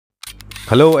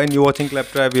Hello, and you're watching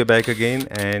Claptrap. We're back again,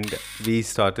 and we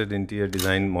started interior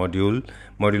design module.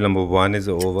 Module number one is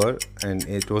over, and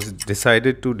it was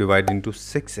decided to divide into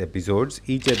 6 episodes.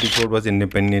 Each episode was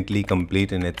independently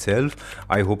complete in itself.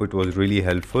 I hope it was really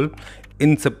helpful.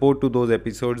 In support to those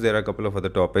episodes, there are a couple of other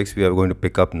topics we are going to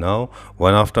pick up now.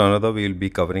 One after another, we will be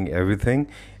covering everything.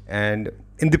 And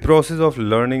in the process of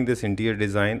learning this interior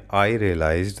design, I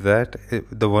realized that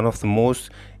the one of the most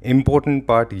important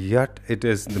part, yet it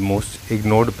is the most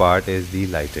ignored part, is the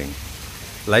lighting.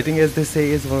 Lighting, as they say,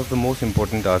 is one of the most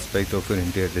important aspects of an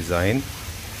interior design.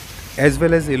 As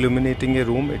well as illuminating a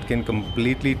room, it can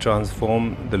completely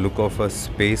transform the look of a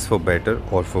space for better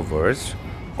or for worse.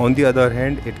 On the other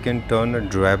hand, it can turn a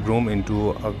drab room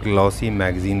into a glossy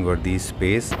magazine worthy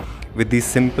space with the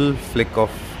simple flick of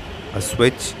a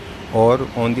switch, or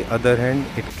on the other hand,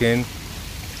 it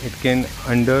can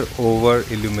under over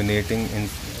illuminating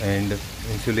and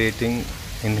insulating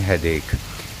in headache.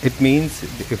 It means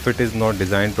if it is not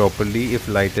designed properly, if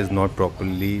light is not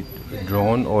properly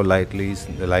drawn, or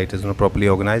the light is not properly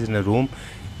organized in a room,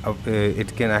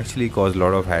 it can actually cause a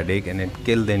lot of headache, and it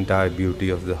kill the entire beauty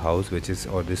of the house, which is,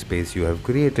 or the space you have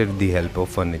created with the help of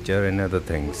furniture and other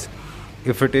things.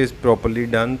 If it is properly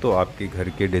done, तो आपके घर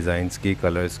के designs की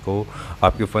colours को,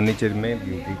 आपके furniture में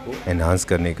beauty को enhance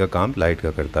करने का काम लाइट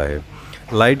का करता है.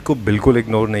 लाइट को बिल्कुल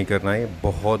इग्नोर नहीं करना है,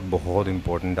 बहुत बहुत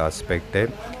इंपॉर्टेंट आस्पेक्ट है.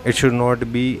 It should not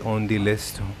be on the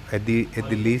list, at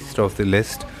the least of the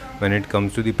list when it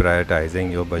comes to the prioritizing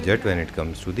your budget, when it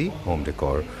comes to the home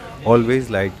decor. Always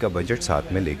light का budget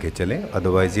साथ में लेके चलें,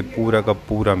 otherwise ये पूरा का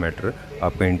पूरा matter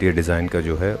आपका इंटीरियर डिज़ाइन का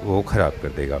जो है वो ख़राब कर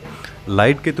देगा.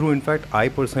 लाइट के through, in fact I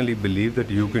personally believe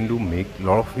that you can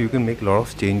make lot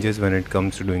of changes when it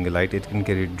comes to doing a light. It can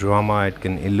create drama, it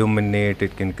can illuminate,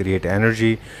 it can create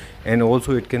energy, and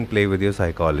also it can play with your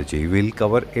psychology. We'll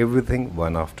cover everything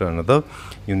one after another.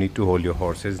 You need to hold your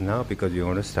horses now, because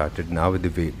you're going to start it now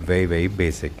with the very very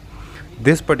basic.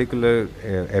 This particular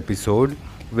episode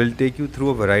will take you through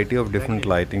a variety of different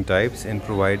lighting types and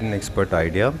provide an expert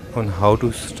idea on how to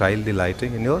style the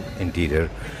lighting in your interior.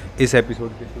 इस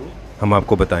episode के through हम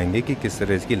आपको बताएंगे कि किस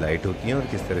तरह इसकी light होती हैं और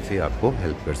किस तरह से आपको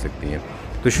हेल्प कर सकती हैं.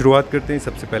 तो शुरुआत करते हैं.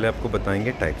 सबसे पहले आपको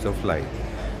बताएंगे टाइप्स ऑफ लाइट,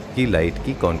 कि लाइट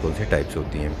की कौन कौन सी टाइप्स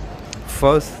होती हैं.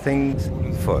 First things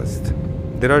first,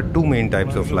 there are two main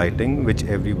types of lighting which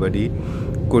everybody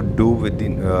could do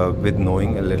with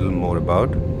knowing a little more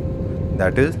about.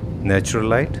 That is natural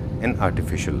light and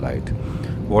artificial light.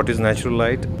 What is natural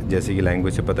light? जैसे कि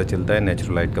language से पता चलता है,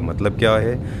 natural light का मतलब क्या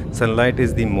है. Sunlight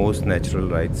is the most natural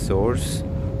light source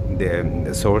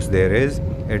there is.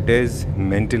 It is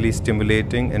mentally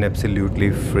stimulating and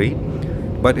absolutely free,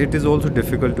 but it is also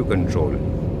difficult to control.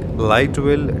 Light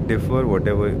will differ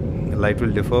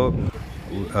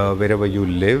wherever you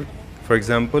live. For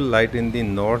example, light in the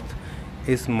north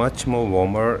is much more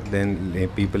warmer than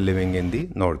people living in the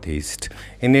northeast.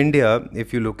 In India,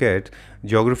 if you look at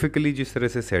geographically जिस तरह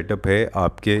से setup है,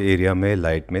 आपके area में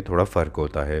light में थोड़ा फ़र्क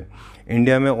होता है.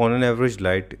 इंडिया में ऑन एन एवरेज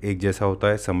लाइट एक जैसा होता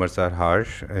है. Summers are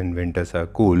harsh and winters are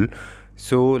cool.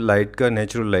 So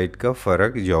natural light का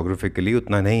फ़र्क जियोग्राफिकली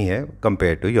उतना नहीं है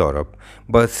compare to Europe,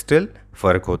 but still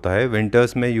फ़र्क होता है.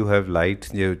 विंटर्स में यू हैव लाइट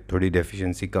जो थोड़ी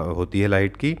डेफिशिएंसी का होती है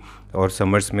लाइट की, और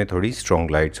समर्स में थोड़ी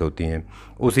स्ट्रॉन्ग लाइट्स होती हैं.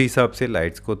 उसी हिसाब से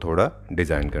लाइट्स को थोड़ा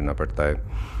डिज़ाइन करना पड़ता है.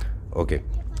 ओके.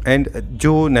 एंड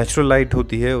जो नेचुरल लाइट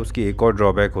होती है, उसकी एक और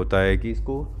ड्रॉबैक होता है कि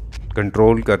इसको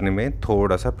कंट्रोल करने में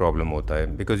थोड़ा सा प्रॉब्लम होता है,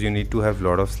 because you need to have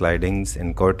lot of स्लाइडिंग्स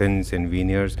and curtains and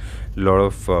वीनियर्स, lot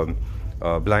of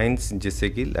blinds, जिससे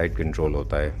कि लाइट कंट्रोल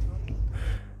होता है.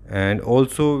 And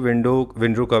also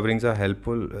window coverings are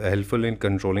helpful in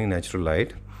controlling natural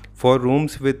light. For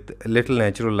rooms with little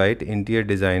natural light, interior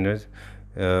designers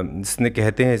इसने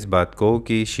कहते हैं इस बात को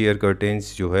कि शेयर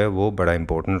कर्टेंस जो है वो बड़ा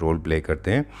इंपॉर्टेंट रोल प्ले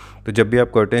करते हैं. तो जब भी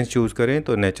आप कर्टेंस चूज़ करें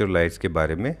तो नेचुरल लाइट्स के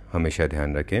बारे में हमेशा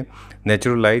ध्यान रखें.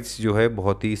 नेचुरल लाइट्स जो है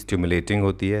बहुत ही स्टिमुलेटिंग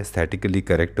होती है, एस्थेटिकली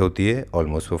करेक्ट होती है,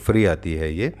 ऑलमोस्ट फॉर फ्री आती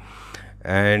है ये.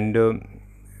 And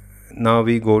now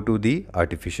we go to the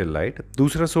artificial light.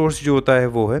 दूसरा सोर्स जो होता है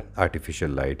वो है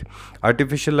artificial light.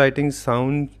 Artificial lighting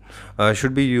sound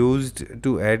should be used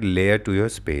to add layer two your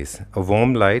space. A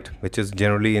warm light which is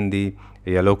generally in the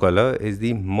yellow color is the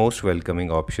most welcoming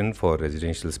option for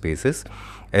residential spaces,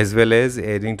 as well as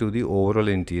adding to the overall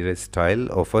interior style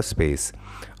of a space.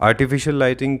 Artificial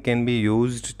lighting can be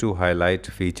used to highlight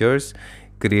features,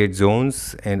 create zones,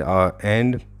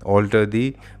 and alter the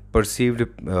perceived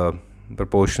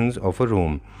proportions of a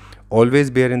room. Always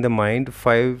bear in the mind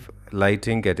 5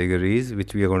 lighting categories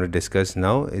which we are going to discuss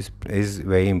now is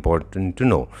very important to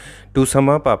know. To sum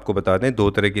up, आपको बता दें, दो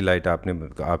तरह की light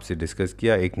आपसे discuss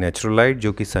किया. एक natural light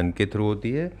जो कि सन के थ्रू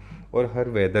होती है, और हर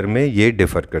वेदर में ये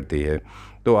डिफ़र करती है।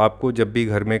 तो आपको जब भी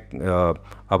घर में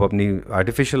आप अपनी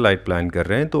आर्टिफिशियल लाइट प्लान कर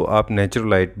रहे हैं तो आप नेचुरल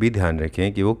लाइट भी ध्यान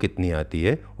रखें कि वो कितनी आती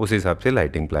है, उस हिसाब से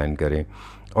लाइटिंग प्लान करें।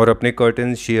 और अपने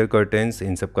कर्टन्स, शेयर कर्टन्स,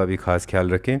 इन सब का भी खास ख्याल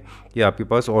रखें कि आपके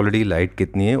पास ऑलरेडी लाइट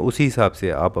कितनी है, उसी हिसाब से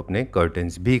आप अपने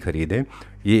कर्टन्स भी ख़रीदें।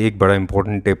 ये एक बड़ा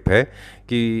इंपॉर्टेंट टिप है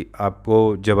कि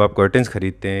आपको जब आप कर्टन्स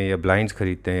ख़रीदते हैं या ब्लाइंड्स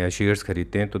ख़रीदते हैं या शेयर्स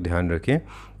ख़रीदते हैं तो ध्यान रखें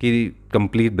कि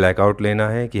कंप्लीट ब्लैकआउट लेना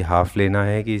है कि हाफ़ लेना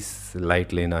है कि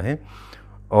लाइट लेना है,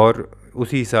 और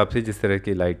उसी हिसाब से जिस तरह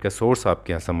की लाइट का सोर्स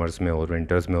आपके यहाँ समर्स में और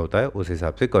विंटर्स में होता है उस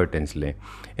हिसाब से कर्टन्स लें।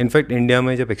 इनफैक्ट इंडिया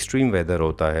में जब एक्सट्रीम वेदर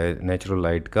होता है नेचुरल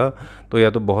लाइट का, तो या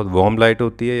तो बहुत वार्म लाइट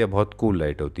होती है या बहुत कूल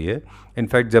लाइट होती है।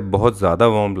 इनफैक्ट जब बहुत ज़्यादा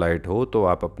वार्म लाइट हो तो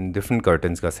आप अपने डिफरेंट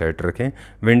कर्टन्स का सेट रखें।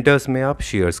 विंटर्स में आप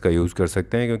शेयर्स का यूज़ कर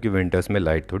सकते हैं क्योंकि विंटर्स में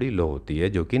लाइट थोड़ी लो होती है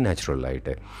जो कि नेचुरल लाइट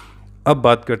है। अब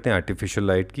बात करते हैं आर्टिफिशियल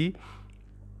लाइट की।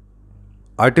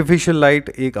 आर्टिफिशियल लाइट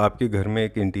एक आपके घर में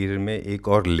एक इंटीरियर में एक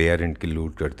और लेयर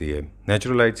इंक्लूड करती है।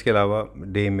 नेचुरल लाइट्स के अलावा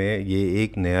डे में ये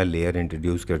एक नया लेयर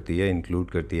इंट्रोड्यूस करती है, इंक्लूड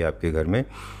करती है आपके घर में,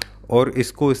 और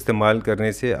इसको इस्तेमाल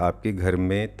करने से आपके घर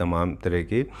में तमाम तरह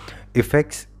के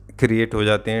इफ़ेक्ट्स क्रिएट हो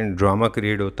जाते हैं, ड्रामा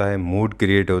क्रिएट होता है, मूड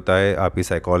क्रिएट होता है, आपकी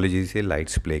साइकोलॉजी से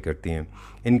लाइट्स प्ले करती हैं।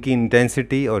 इनकी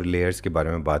इंटेंसिटी और लेयर्स के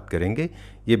बारे में बात करेंगे।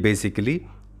 ये बेसिकली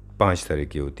 5 तरह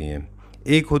की होती हैं।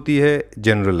 एक होती है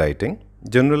general lighting.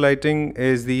 General lighting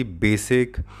is the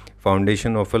basic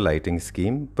foundation of a lighting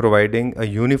scheme, providing a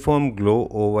uniform glow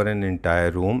over an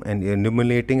entire room and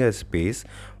illuminating a space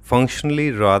functionally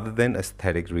rather than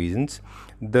aesthetic reasons.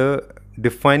 The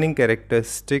defining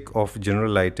characteristic of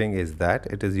general lighting is that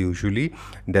it is usually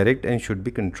direct and should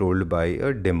be controlled by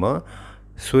a dimmer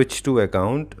switch to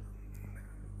account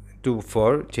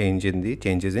for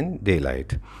changes in day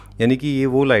light. यानी कि ये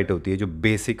वो light होती है जो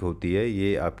basic होती है,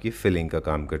 ये आपकी फिलिंग का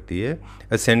काम करती है।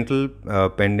 A central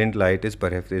pendant light is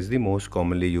perhaps is the most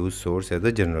commonly use source as a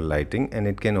general lighting and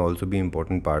it can also be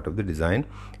important part of the design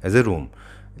as a room,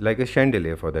 like a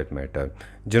chandelier for that matter.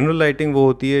 General lighting वो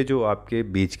होती है जो आपके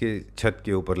बीच के छत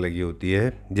के ऊपर लगी होती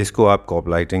है, जिसको आप कॉप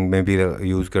लाइटिंग में भी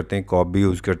यूज़ करते हैं, कॉप भी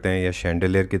यूज़ करते हैं या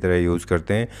शैंडिलियर की तरह यूज़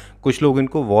करते हैं। कुछ लोग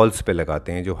इनको वॉल्स पे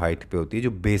लगाते हैं जो हाइट पे होती है,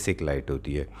 जो बेसिक लाइट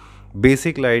होती है।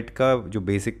 बेसिक लाइट का जो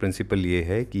बेसिक प्रिंसिपल ये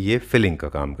है कि ये फिलिंग का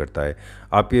काम करता है।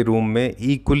 आप ये रूम में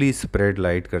इक्वली स्प्रेड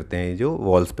लाइट करते हैं जो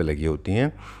वॉल्स पे लगी होती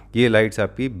हैं। ये लाइट्स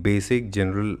आपकी बेसिक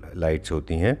जनरल लाइट्स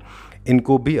होती हैं।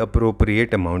 इनको भी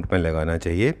अप्रोप्रिएट अमाउंट में लगाना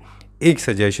चाहिए। एक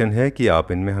सजेशन है कि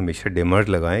आप इनमें हमेशा डिमर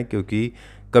लगाएं, क्योंकि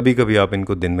कभी कभी आप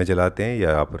इनको दिन में जलाते हैं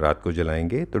या आप रात को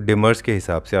जलाएंगे, तो डिमर्स के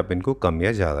हिसाब से आप इनको कम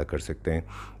या ज़्यादा कर सकते हैं।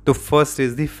 तो first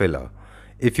is the filler.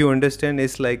 If you understand,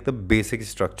 it's like the basic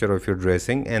structure of your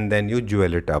dressing and then you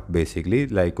jewel it up basically.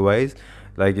 Likewise,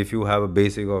 like if you have a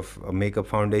basic of a makeup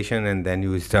foundation and then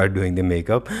you start doing the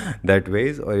makeup that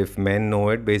ways, or if men know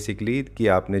it basically कि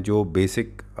आपने जो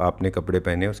basic आपने कपड़े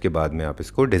पहने उसके बाद में आप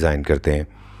इसको डिज़ाइन करते हैं।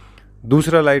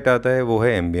 दूसरा लाइट आता है वो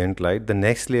है ambient light. The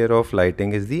next layer of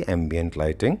lighting is the ambient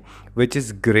lighting which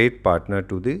is great partner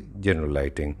to the general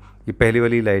lighting. ये पहली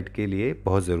वाली लाइट के लिए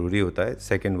बहुत ज़रूरी होता है।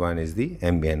 Second one is the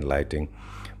ambient lighting.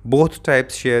 Both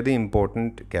types share the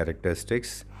important characteristics.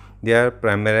 They are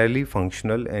primarily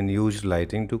functional and use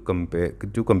lighting to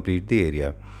complete the area.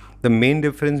 The main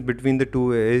difference between the two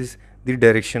is the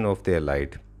direction of their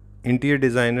light. Interior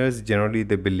designers generally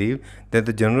they believe that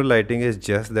the general lighting is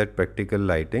just that practical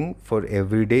lighting for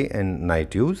everyday and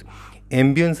night use.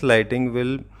 Ambience lighting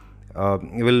will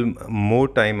more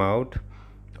time out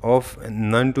of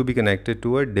none to be connected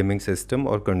to a dimming system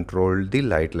or control the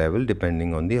light level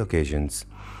depending on the occasions.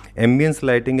 Ambience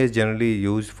lighting is generally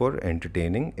used for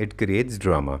entertaining. It creates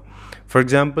drama. For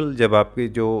example, जब आपके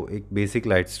जो एक basic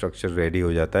light structure ready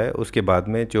हो जाता है उसके बाद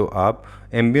में जो आप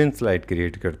एम्बियंस लाइट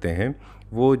क्रिएट करते हैं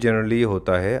वो जनरली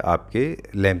होता है आपके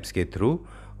लैंप्स के थ्रू,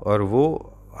 और वो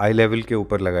आई लेवल के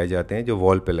ऊपर लगाए जाते हैं, जो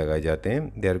वॉल पे लगाए जाते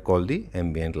हैं। They are called the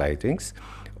ambient lightings.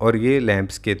 और ये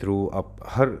लैंप्स के थ्रू आप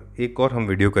हर एक और हम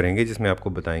वीडियो करेंगे जिसमें आपको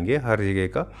बताएंगे हर जगह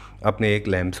का अपने एक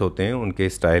लैंप्स होते हैं, उनके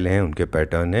स्टाइल हैं, उनके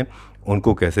पैटर्न हैं,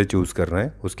 उनको कैसे चूज़ करना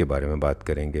है उसके बारे में बात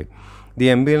करेंगे। The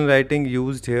ambient lighting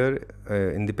used here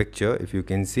in the picture if you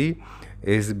can see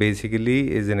is basically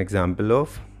is an example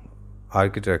of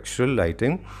architectural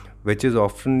lighting which is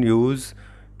often used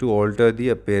to alter the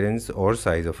appearance or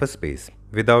size of a space.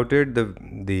 Without it,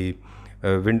 the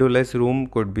windowless room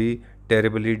could be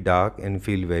terribly dark and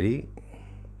feel very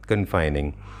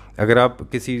confining. अगर आप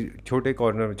किसी छोटे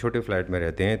corner छोटे flat में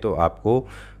रहते हैं तो आपको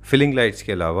फिलिंग लाइट्स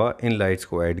के अलावा इन लाइट्स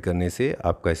को ऐड करने से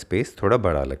आपका स्पेस थोड़ा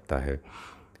बड़ा लगता है।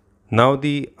 Now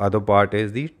the other part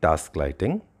is the task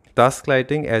lighting. Task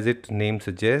lighting, as its name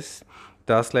suggests,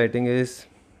 task lighting is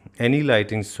any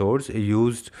lighting source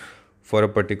used for a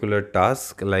particular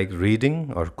task like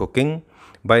reading or cooking.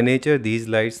 By nature, these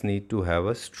lights need to have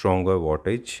a stronger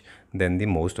wattage than the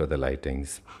most other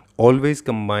lightings. Always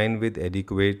combine with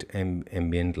adequate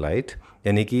ambient light,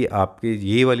 यानी कि आपके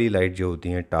ये वाली light जो होती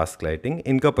हैं task lighting,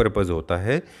 इनका purpose होता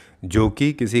है जो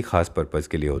कि किसी ख़ास पर्पज़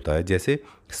के लिए होता है, जैसे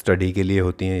स्टडी के लिए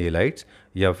होती हैं ये लाइट्स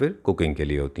या फिर कुकिंग के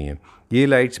लिए होती हैं। ये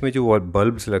लाइट्स में जो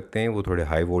बल्ब्स लगते हैं वो थोड़े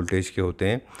हाई वोल्टेज के होते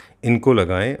हैं, इनको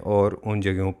लगाएं और उन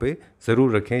जगहों पे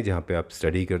ज़रूर रखें जहाँ पे आप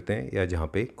स्टडी करते हैं या जहाँ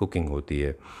पे कुकिंग होती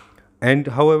है। And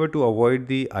however, to avoid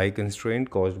the eye constraint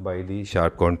caused by the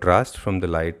sharp contrast from the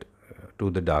light to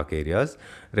the dark areas,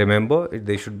 remember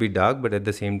they should be dark but at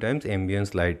the same time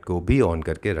ambience light को भी on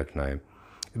करके रखना है।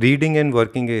 Reading and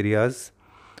working areas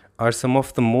are some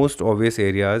of the most obvious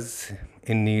areas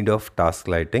in need of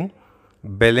task lighting.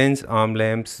 Balance arm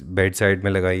lamps bed side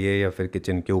में लगाइए या फिर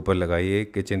kitchen के ऊपर लगाइए।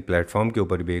 किचन प्लेटफॉर्म के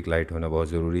ऊपर भी एक लाइट होना बहुत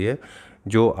ज़रूरी है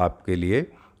जो आपके लिए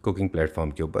कुकिंग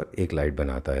प्लेटफॉर्म के ऊपर एक लाइट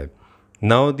बनाता है।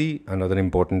 Now the another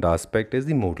important aspect is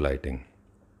the mood lighting.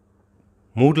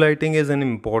 Mood lighting is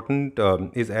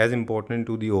is as important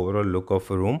to the overall look of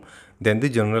a room than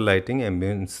the general lighting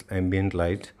ambient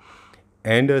light,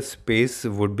 and a space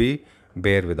would be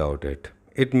bare without it.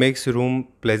 It makes a room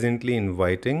pleasantly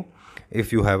inviting.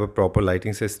 If you have a proper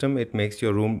lighting system, it makes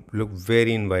your room look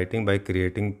very inviting by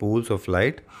creating pools of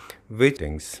light, which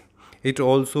things. It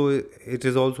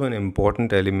is also an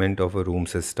important element of a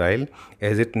room's style,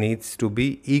 as it needs to be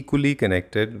equally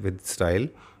connected with style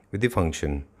with the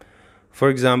function. For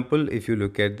example, if you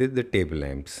look at the table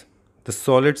lamps, the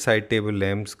solid side table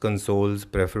lamps, consoles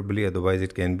preferably, otherwise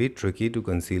it can be tricky to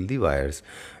conceal the wires.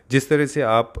 जिस तरह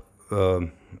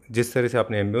से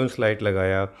आपने ambience light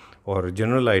लगाया और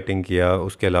general lighting किया,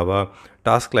 उसके अलावा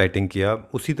task lighting किया,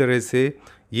 उसी तरह से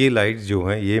ये लाइट्स जो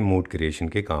हैं ये मूड क्रिएशन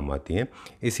के काम आती हैं,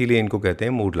 इसीलिए इनको कहते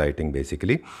हैं mood lighting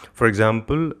basically. For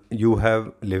example, you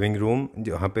have living room,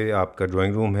 जहाँ पे आपका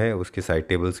ड्राइंग रूम है, उसके साइड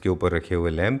टेबल्स के ऊपर रखे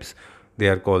हुए lamps, they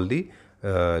are called the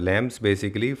lamps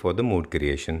basically for the mood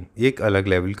creation. ये एक अलग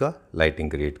लेवल का लाइटिंग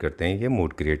क्रिएट करते हैं, ये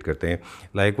मूड क्रिएट करते हैं।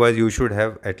 Likewise you should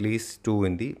have at least 2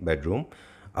 in the bedroom.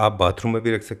 आप बाथरूम में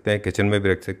भी रख सकते हैं, किचन में भी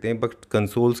रख सकते हैं, बट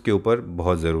कंसोल्स के ऊपर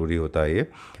बहुत ज़रूरी होता है ये।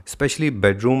 स्पेशली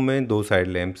बेडरूम में 2 साइड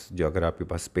लैंप्स, जो अगर आपके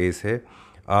पास स्पेस है,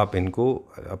 आप इनको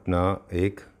अपना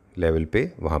एक लेवल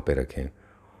पे वहाँ पे रखें,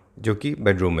 जो कि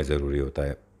बेडरूम में ज़रूरी होता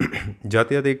है।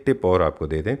 जाते जाते एक टिप और आपको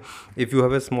दे दें, if you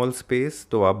have a small space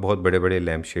तो आप बहुत बड़े बड़े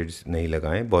लैंप शेड्स नहीं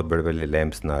लगाएं, बहुत बड़े बड़े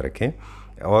लैंप्स ना रखें।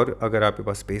 और अगर आपके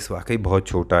पास स्पेस वाकई बहुत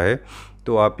छोटा है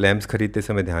तो आप लैंप्स खरीदते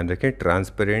समय ध्यान रखें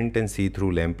transparent and C through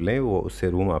lamp लें, वो उससे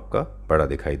रूम आपका बड़ा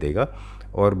दिखाई देगा।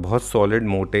 और बहुत सॉलिड,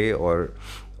 मोटे और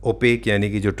ओपेक यानी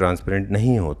कि जो ट्रांसपेरेंट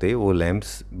नहीं होते वो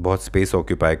लैंप्स बहुत स्पेस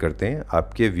ऑक्यूपाई करते हैं,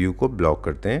 आपके व्यू को ब्लॉक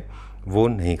करते हैं, वो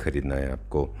नहीं ख़रीदना है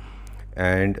आपको।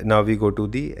 And now we go to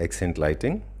the accent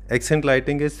lighting. Accent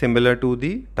lighting is similar to the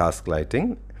task lighting.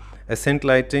 Accent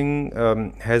lighting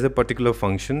has a particular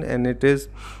function, and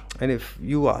if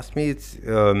you ask me,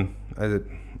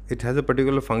 it has a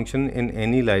particular function in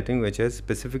any lighting which has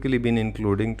specifically been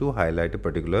including to highlight a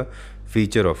particular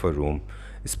feature of a room.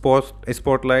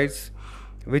 Spotlights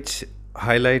which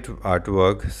highlight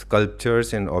artwork,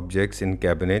 sculptures and objects in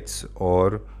cabinets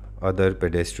or other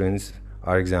pedestrians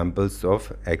are examples of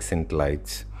accent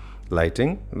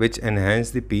lighting, which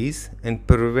enhance the piece and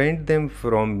prevent them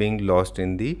from being lost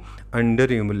in the under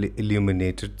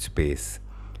illuminated space.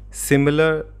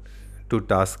 Similar to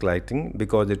task lighting,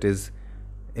 because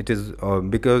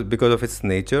because of its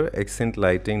nature, accent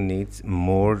lighting needs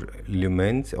more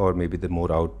lumens or maybe the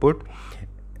more output,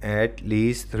 at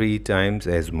least 3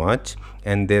 times as much,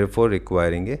 and therefore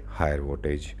requiring a higher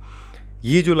wattage.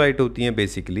 ये जो light होती हैं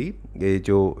basically, ये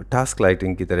जो task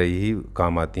lighting की तरह यही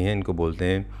काम आती हैं, इनको बोलते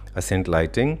हैं ascent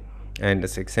lighting. And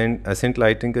ascent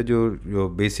lighting का जो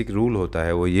बेसिक रूल होता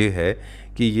है वो ये है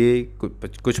कि ये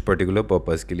कुछ पर्टिकुलर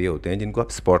पर्पस के लिए होते हैं, जिनको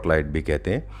आप स्पॉटलाइट भी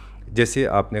कहते हैं। जैसे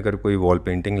आपने अगर कोई वॉल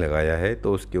पेंटिंग लगाया है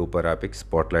तो उसके ऊपर आप एक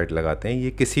स्पॉटलाइट लगाते हैं,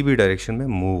 ये किसी भी डायरेक्शन में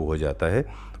मूव हो जाता है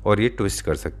और ये ट्विस्ट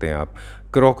कर सकते हैं आप।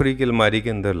 क्रॉकरी की अलमारी के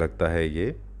अंदर लगता है,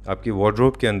 ये आपकी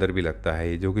वार्डरोब के अंदर भी लगता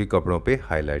है, जो कि कपड़ों पे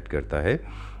हाईलाइट करता है।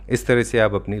 इस तरह से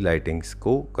आप अपनी लाइटिंग्स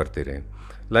को करते रहें।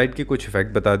 लाइट के कुछ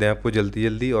इफ़ेक्ट बता दें आपको जल्दी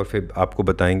जल्दी, और फिर आपको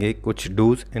बताएंगे कुछ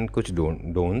डूज एंड कुछ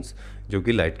डोंट्स जो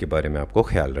कि लाइट के बारे में आपको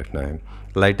ख्याल रखना है।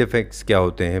 लाइट इफ़ेक्ट्स क्या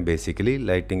होते हैं? बेसिकली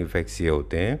लाइटिंग इफ़ेक्ट्स ये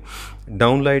होते हैं।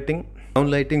 डाउन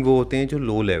लाइटिंग वो होते हैं जो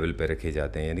लो लेवल पे रखे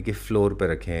जाते हैं, यानी कि फ्लोर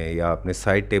पे रखें या अपने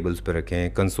साइड टेबल्स पे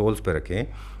रखें, कंसोल्स पे रखें।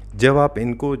 जब आप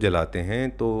इनको जलाते हैं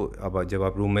तो अब जब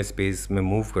आप रूम में स्पेस में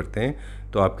मूव करते हैं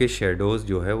तो आपके शेडोज़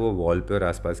जो है वो वॉल पे और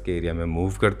आसपास के एरिया में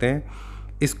मूव करते हैं।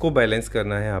 इसको बैलेंस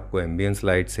करना है आपको एम्बियंस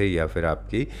लाइट से या फिर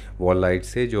आपकी वॉल लाइट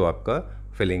से, जो आपका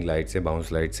फिलिंग लाइट से,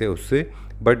 बाउंस लाइट से, उससे,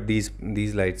 but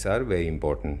these lights are very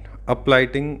important. Up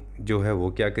lighting जो है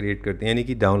वो क्या क्रिएट करती है, यानी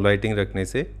कि डाउन लाइटिंग रखने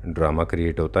से ड्रामा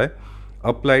क्रिएट होता है।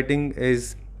 Up lighting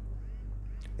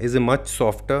is a much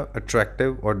softer,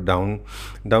 attractive, or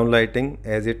down lighting,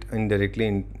 as it indirectly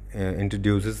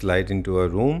introduces light into a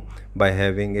room by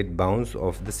having it bounce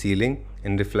off the ceiling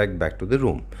and reflect back to the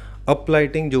room. Up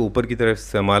lighting जो ऊपर की तरफ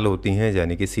इस्तेमाल होती हैं,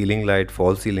 यानी कि ceiling light,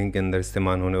 fall ceiling के अंदर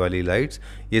इस्तेमाल होने वाली लाइट्स,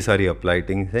 ये सारी अप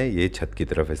लाइटिंग हैं, ये छत की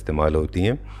तरफ इस्तेमाल होती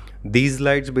हैं। These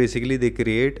lights basically they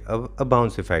create a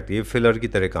bounce effect, ये फिलर की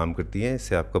तरह काम करती हैं,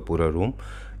 इससे आपका पूरा रूम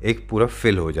एक पूरा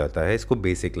फिल हो जाता है। इसको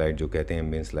बेसिक लाइट जो कहते हैं,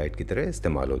 एम्बियंस लाइट की तरह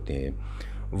इस्तेमाल होती हैं।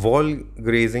 वॉल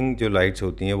ग्रेजिंग जो लाइट्स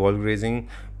होती हैं, wall grazing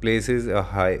places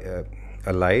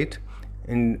a light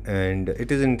and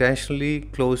it is intentionally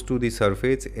close to the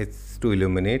surface, it's to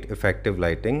illuminate effective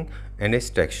lighting and its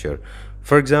texture.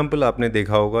 For example आपने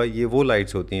देखा होगा, ये वो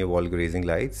लाइट्स होती हैं, वॉल ग्रेजिंग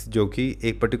लाइट्स, जो कि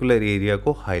एक पर्टिकुलर एरिया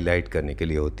को हाईलाइट करने के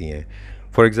लिए होती हैं।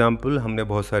 फॉर एग्ज़ाम्पल हमने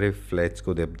बहुत सारे फ्लैट्स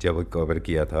को जब कवर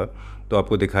किया था तो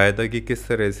आपको दिखाया था कि किस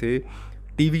तरह से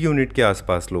टीवी यूनिट के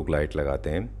आसपास लोग लाइट लगाते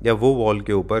हैं, या वो वॉल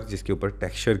के ऊपर जिसके ऊपर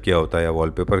टेक्सचर किया होता है या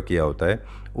वॉलपेपर किया होता है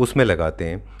उसमें लगाते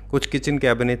हैं। कुछ किचन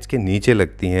कैबिनेट्स के नीचे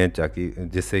लगती हैं, ताकि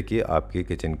जिससे कि आपके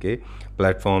किचन के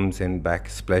platforms and back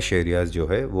splash areas जो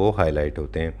है वो हाईलाइट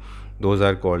होते हैं। Those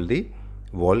are called the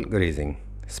wall grazing.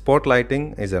 Spot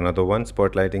lighting is another one.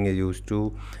 Spot lighting is use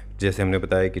to, जैसे हमने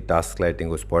बताया कि टास्क लाइटिंग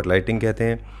को स्पॉट लाइटिंग कहते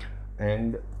हैं।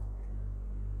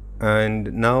 And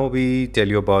now we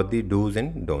tell you about the dos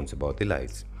and don'ts about the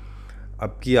lights.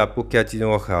 अब की आपको क्या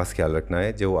चीज़ों का ख़ास ख्याल रखना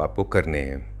है जो आपको करने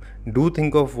हैं। Do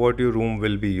think of what your room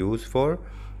will be use for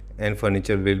and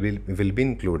furniture will be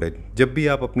included. जब भी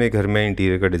आप अपने घर में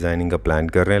इंटीरियर का डिज़ाइनिंग का प्लान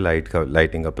कर रहे हैं,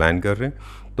 लाइटिंग का प्लान कर रहे हैं,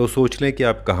 तो सोच लें कि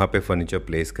आप कहाँ पे फर्नीचर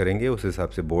प्लेस करेंगे, उस हिसाब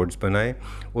से बोर्ड्स बनाएं,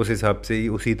 उस हिसाब से ही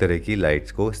उसी तरह की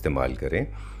लाइट्स को इस्तेमाल करें।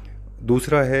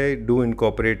 दूसरा है, do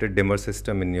incorporate a dimmer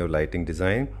system in your lighting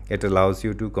design, it allows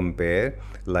you to compare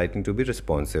lighting to be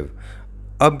responsive.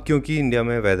 अब क्योंकि इंडिया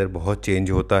में वेदर बहुत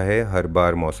चेंज होता है, हर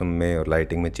बार मौसम में और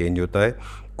लाइटिंग में चेंज होता है,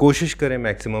 कोशिश करें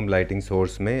मैक्सिमम लाइटिंग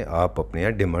सोर्स में आप अपने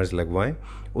यहाँ डिमर्स लगवाएं,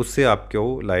 उससे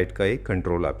आपको लाइट का एक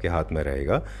कंट्रोल आपके हाथ में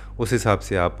रहेगा, उस हिसाब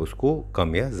से आप उसको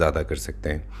कम या ज़्यादा कर सकते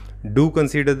हैं। Do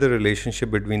consider the relationship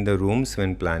between the rooms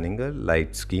when planning a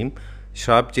light scheme.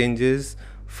 Sharp changes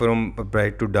from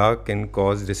bright to dark can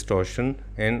cause distortion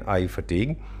and I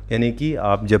fatigue. यानी कि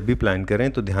आप जब भी प्लान करें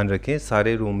तो ध्यान रखें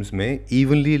सारे रूम्स में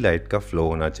इवनली लाइट का फ्लो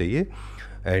होना चाहिए।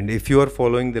 And if you are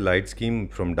following the light scheme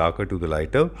from darker to the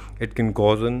lighter, it can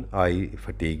cause an I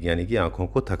fatigue, यानी कि आँखों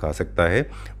को थका सकता है,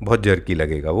 बहुत जर्की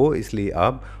लगेगा वो, इसलिए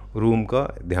आप रूम का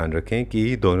ध्यान रखें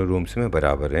कि दोनों रूम्स में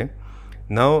बराबर रहें।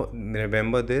 Now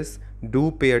remember this, do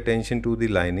pay attention to the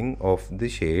lining of the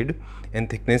shade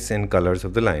and thickness and colours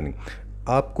of the lining.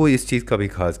 आपको इस चीज़ का भी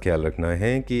खास ख्याल रखना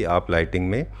है कि आप लाइटिंग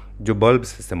में जो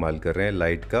बल्ब्स इस्तेमाल कर रहे हैं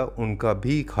लाइट का, उनका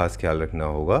भी खास ख्याल रखना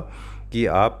होगा कि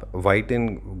आप वाइट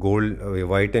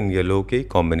एंड येलो के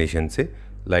कॉम्बिनेशन से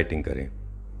लाइटिंग करें।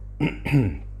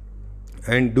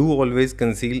 And do always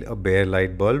conceal a bear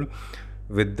light bulb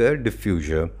with the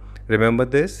diffuser. Remember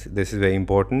this is very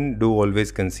important. Do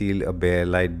always conceal a bear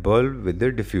light bulb with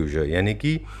the diffuser, यानी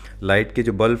कि light के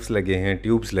जो bulbs लगे हैं,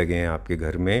 tubes लगे हैं आपके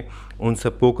घर में, उन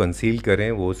सबको कंसील करें,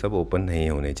 वो सब ओपन नहीं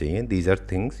होने चाहिए। These are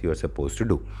things you are suppose to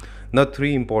do. Now 3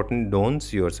 important don'ts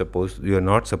you are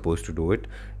not supposed to do it.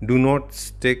 Do not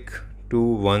stick to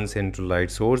one central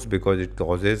light source because it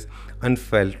causes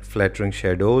unflattering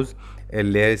shadows. A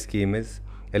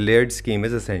layered scheme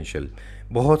is essential.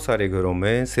 बहुत सारे घरों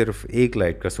में सिर्फ एक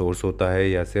light का source होता है,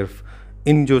 या सिर्फ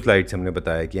इन जो लाइट्स हमने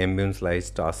बताया कि एम्बियंस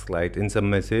लाइट्स, टास्क लाइट, इन सब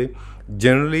में से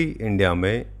जनरली इंडिया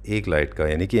में एक लाइट का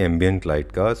यानी कि एम्बियंट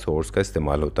लाइट का सोर्स का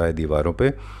इस्तेमाल होता है दीवारों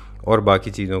पे, और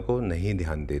बाकी चीज़ों को नहीं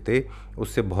ध्यान देते।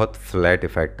 उससे बहुत फ्लैट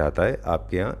इफ़ेक्ट आता है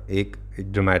आपके यहाँ, एक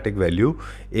ड्रामेटिक वैल्यू,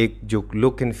 एक जो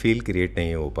लुक एंड फील क्रिएट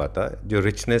नहीं हो पाता, जो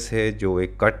रिचनेस है, जो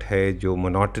एक कट है, जो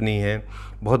मोनोटनी है,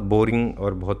 बहुत बोरिंग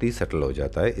और बहुत ही सटल हो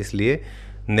जाता है। इसलिए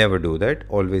never do that,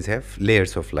 always have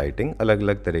layers of lighting, अलग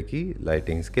अलग तरह की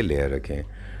लाइटिंग्स के लेयर रखें।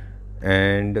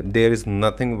 And there is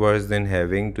nothing worse than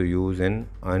having to use an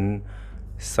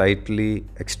अनसाइटली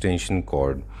extension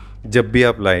cord. जब भी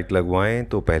आप लाइट लगवाएं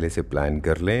तो पहले से प्लान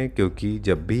कर लें, क्योंकि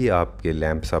जब भी आपके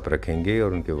लैंप्स आप रखेंगे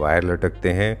और उनके वायर लटकते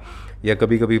हैं, या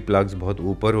कभी कभी प्लग्स बहुत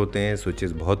ऊपर होते हैं,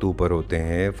 स्विचेस बहुत ऊपर होते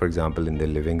हैं, for example in the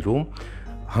living room,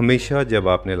 हमेशा जब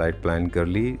आपने लाइट प्लान कर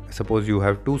ली, suppose you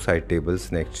have 2 side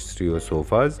tables next to your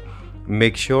sofas,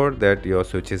 make sure that your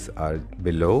switches are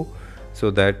below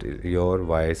so that your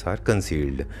wires are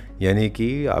concealed, यानी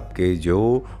कि आपके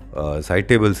जो साइड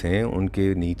टेबल्स हैं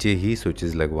उनके नीचे ही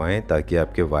स्विचेस लगवाएं ताकि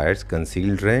आपके वायर्स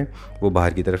कंसील्ड रहें, वो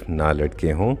बाहर की तरफ ना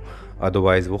लटके हों,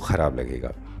 अदरवाइज़ वो ख़राब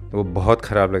लगेगा, वो बहुत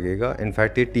ख़राब लगेगा।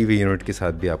 इनफैक्ट ये टीवी यूनिट के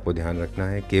साथ भी आपको ध्यान रखना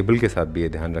है, केबल के साथ भी ये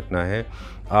ध्यान रखना है।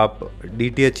 आप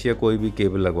डीटीएच या कोई भी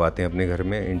केबल लगवाते हैं अपने घर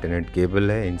में, इंटरनेट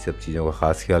केबल है, इन सब चीज़ों का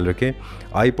ख़ास ख्याल रखें।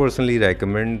 I personally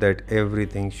recommend that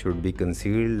everything should be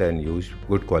concealed and use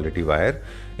good quality wire.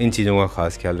 इन चीज़ों का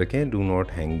ख़ास ख्याल रखें। Do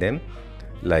not hang them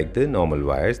like the normal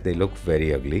wires, they look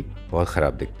very ugly, बहुत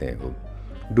ख़राब दिखते हैं वो।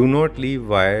 Do not leave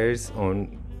wires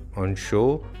on show.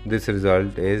 This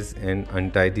result is an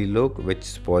untidy look which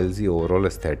spoils the overall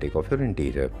aesthetic of your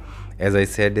interior. As I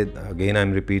said it again,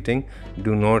 I'm repeating,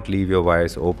 do not leave your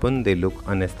wires open, they look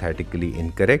unesthetically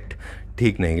incorrect,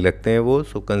 ठीक नहीं लगते हैं वो।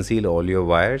 So conceal all your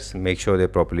wires, make sure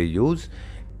they're properly used,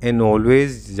 and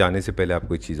always, जाने से पहले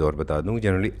आपको एक चीज़ और बता दूँ,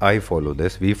 generally I follow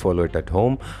this, we follow it at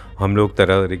home. हम लोग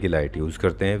तरह तरह की लाइट यूज़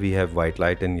करते हैं। We have white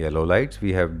light and yellow lights,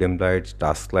 we have dim lights,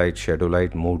 task light, shadow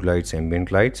light, mood lights,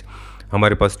 ambient lights.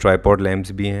 हमारे पास ट्राइपॉड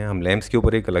लैंप्स भी हैं, हम लैंप्स के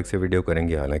ऊपर एक अलग से वीडियो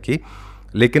करेंगे हालांकि,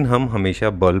 लेकिन हम हमेशा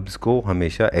बल्ब्स को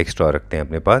हमेशा एक्स्ट्रा रखते हैं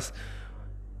अपने पास,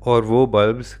 और वो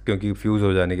बल्ब्स क्योंकि फ्यूज़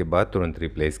हो जाने के बाद तुरंत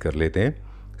रिप्लेस कर लेते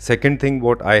हैं। Second thing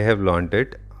what I have learned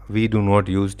it, we do not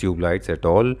use tube lights at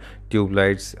all. Tube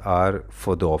lights are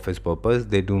for the office purpose,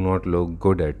 they do not look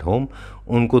good at home.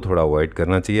 उनको थोड़ा अवॉइड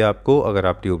करना चाहिए आपको। अगर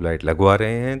आप ट्यूब लाइट लगवा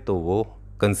रहे हैं तो वो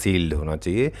कंसील्ड होना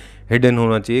चाहिए, हिडन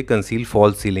होना चाहिए। कंसील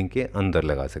फॉल्स सीलिंग के अंदर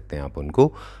लगा सकते हैं आप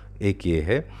उनको, एक ये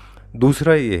है।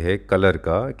 दूसरा ये है कलर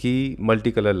का कि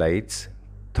multi colour lights,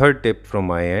 third tip from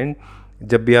my and,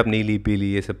 जब भी आप नीली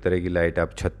पीली ये सब तरह की लाइट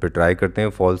आप छत पे ट्राई करते हैं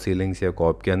फॉल्स सीलिंग्स या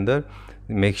कॉब के अंदर,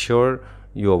 make sure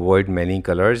you avoid many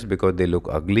colours because they look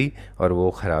अगली, और वो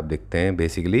ख़राब दिखते हैं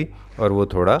बेसिकली, और वो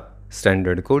थोड़ा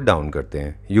स्टैंडर्ड को डाउन करते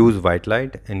हैं। Use white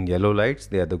light and yellow lights,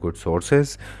 they are the good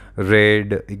sources.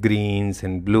 Red, Green's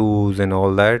and blues and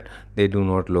all that, they do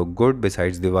not look good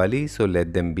besides Diwali, so let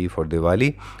them be for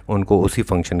Diwali. उनको उसी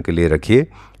function के लिए रखिए,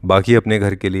 बाकी अपने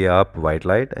घर के लिए आप white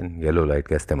light and yellow light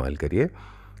का इस्तेमाल करिए।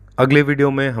 अगले वीडियो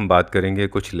में हम बात करेंगे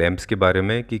कुछ लैंप्स के बारे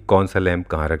में कि कौन सा लैंप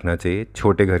कहाँ रखना चाहिए।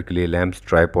 छोटे घर के लिए lamps,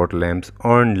 tripod lamps,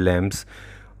 earn lamps,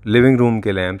 living room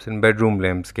के लैंप्स एंड बेडरूम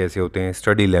लैंप्स कैसे होते हैं,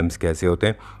 स्टडी लैंप्स कैसे होते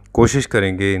हैं। कोशिश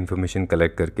करेंगे इन्फॉर्मेशन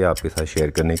कलेक्ट करके आपके साथ शेयर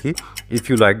करने की।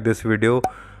 If you like this video,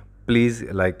 please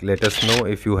let us know.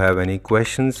 If you have any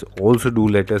questions, also do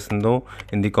let us know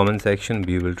in the comment section.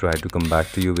 We will try to come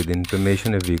back to you with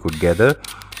information if we could gather.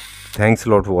 Thanks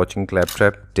a lot for watching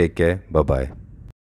Claptrap. Take care. Bye bye.